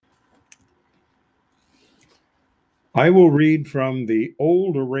I will read from the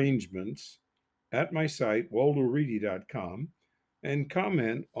old arrangements at my site, waldoreedy.com, and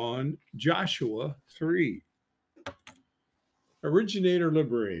comment on Joshua 3. Originator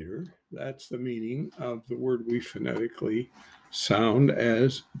liberator, that's the meaning of the word we phonetically sound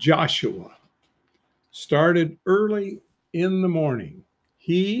as Joshua. Started early in the morning.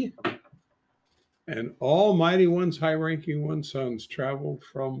 He and all Mighty One's high-ranking one sons traveled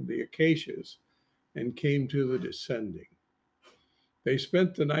from the Acacias and came to the descending. They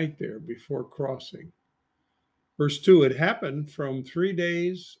spent the night there before crossing. Verse 2, it happened from 3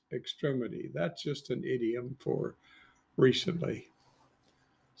 days extremity. That's just an idiom for recently,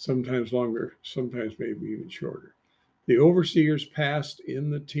 sometimes longer, sometimes maybe even shorter. The overseers passed in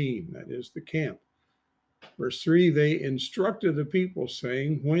the team, that is the camp. Verse 3, they instructed the people,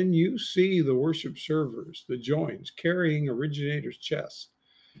 saying, when you see the worship servers, the joins, carrying originator's chest,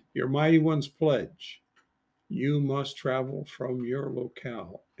 your mighty one's pledge, you must travel from your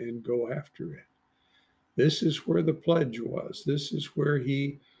locale and go after it. This is where the pledge was. This is where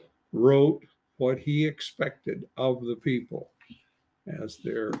he wrote what he expected of the people as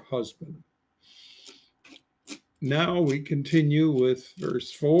their husband. Now we continue with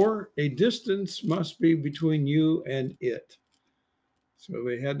verse 4. A distance must be between you and it. So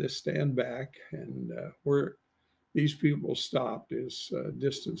they had to stand back, and where these people stopped is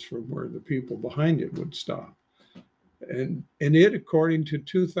distance from where the people behind it would stop. And it, according to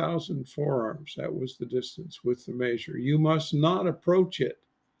 2,000 forearms, that was the distance with the measure. You must not approach it.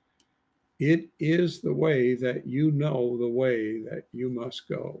 It is the way that you know the way that you must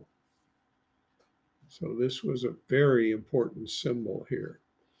go. So this was a very important symbol here.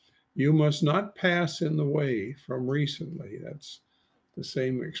 You must not pass in the way from recently. That's the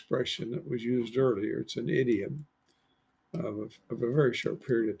same expression that was used earlier. It's an idiom of a very short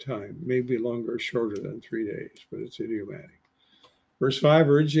period of time, maybe longer or shorter than 3 days, but it's idiomatic. Verse 5,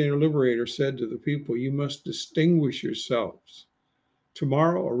 originator liberator said to the people, you must distinguish yourselves.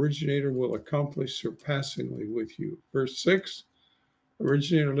 Tomorrow, originator will accomplish surpassingly with you. Verse 6,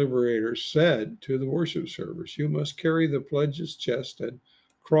 originator liberator said to the worship servers, you must carry the pledge's chest and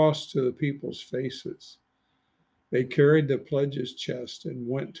cross to the people's faces. They carried the pledge's chest and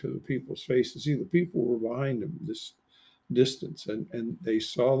went to the people's faces. See, the people were behind them this distance, and they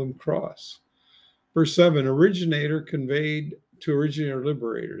saw them cross. Verse 7, originator conveyed to originator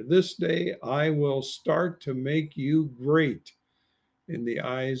liberator, this day I will start to make you great in the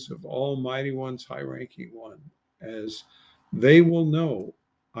eyes of Almighty One's high-ranking one, as they will know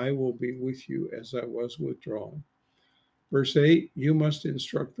I will be with you as I was withdrawn. Verse 8, you must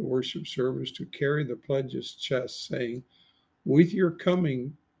instruct the worship servers to carry the pledge's chest, saying, with your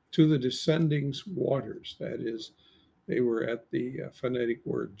coming to the descending waters, that is, they were at the phonetic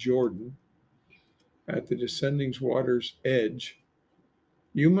word Jordan, at the descending waters edge,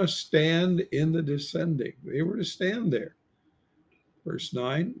 you must stand in the descending. They were to stand there. Verse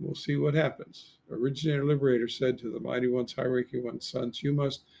 9, we'll see what happens. Originator liberator said to the mighty one's high-ranking one's sons, you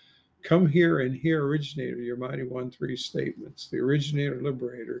must come here and hear originator, your mighty one, 3 statements. The originator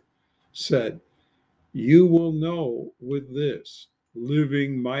liberator said, you will know with this,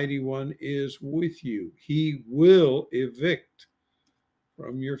 living mighty one is with you. He will evict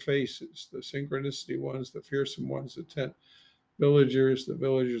from your faces the synchronicity ones, the fearsome ones, the tent villagers, the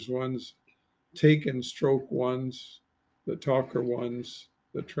villagers ones, take and stroke ones, the talker ones,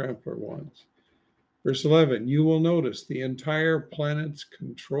 the trampler ones. Verse 11, you will notice the entire planet's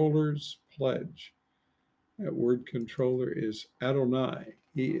controller's pledge. That word controller is Adonai.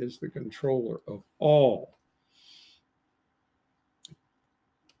 He is the controller of all.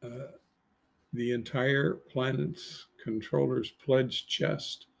 The entire planet's controller's pledge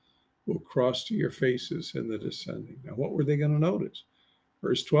chest will cross to your faces in the descending. Now, what were they going to notice?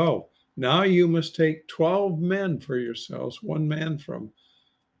 Verse 12, now you must take 12 men for yourselves, 1 man from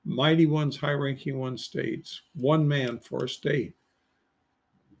mighty one's high-ranking one states, 1 man for a state.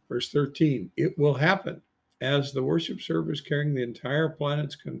 Verse 13, it will happen as the worship servers carrying the entire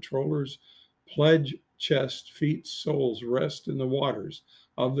planet's controller's pledge chest, feet, souls rest in the waters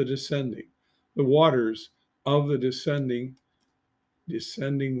of the descending. The waters of the descending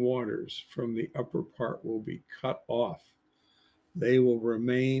waters from the upper part will be cut off. They will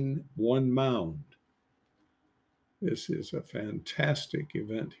remain one mound. This is a fantastic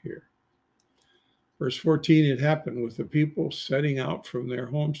event here. Verse 14, it happened with the people setting out from their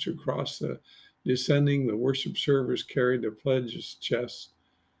homes to cross the descending. The worship servers carried the pledge's chests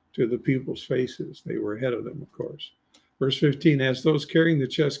to the people's faces. They were ahead of them, of course. Verse 15, as those carrying the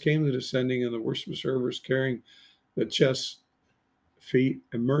chest came to descending, and the worship servers carrying the chest feet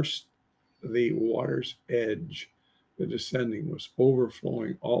immersed the water's edge. the descending, was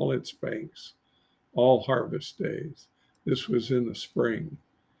overflowing all its banks, all harvest days. This was in the spring,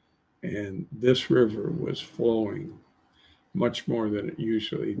 and this river was flowing much more than it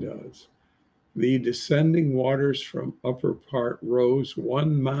usually does. The descending waters from upper part rose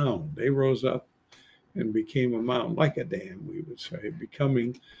one mound. They rose up and became a mound, like a dam, we would say,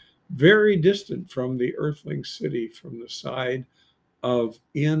 becoming very distant from the earthling city from the side of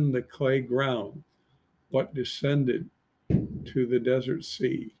in the clay ground, what descended to the desert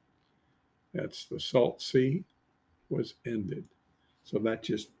sea. That's the salt sea was ended. So that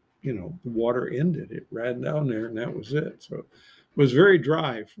just, the water ended. It ran down there and that was it. So it was very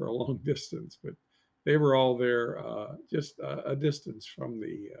dry for a long distance, but they were all there just a distance from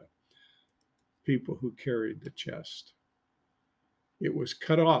the people who carried the chest. It was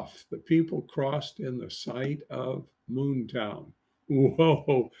cut off. The people crossed in the sight of Moontown.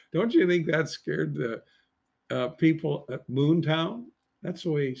 Whoa, don't you think that scared the people at Moontown? That's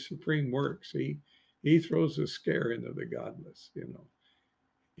the way Supreme works. He throws a scare into the godless.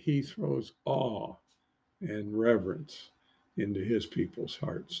 He throws awe and reverence into his people's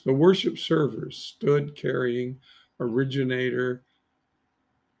hearts. The worship servers stood carrying originators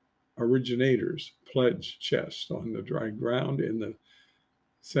pledged chests on the dry ground in the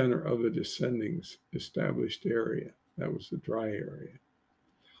center of the descending established area. That was the dry area.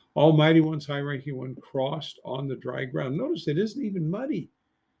 Almighty One's high ranking one crossed on the dry ground. Notice it isn't even muddy.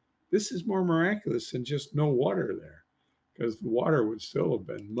 This is more miraculous than just no water there, because the water would still have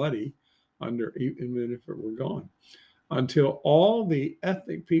been muddy under, even if it were gone, until all the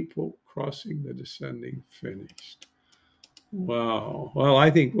ethnic people crossing the descending finished. Wow. Well, I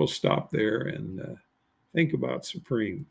think we'll stop there and think about Supreme.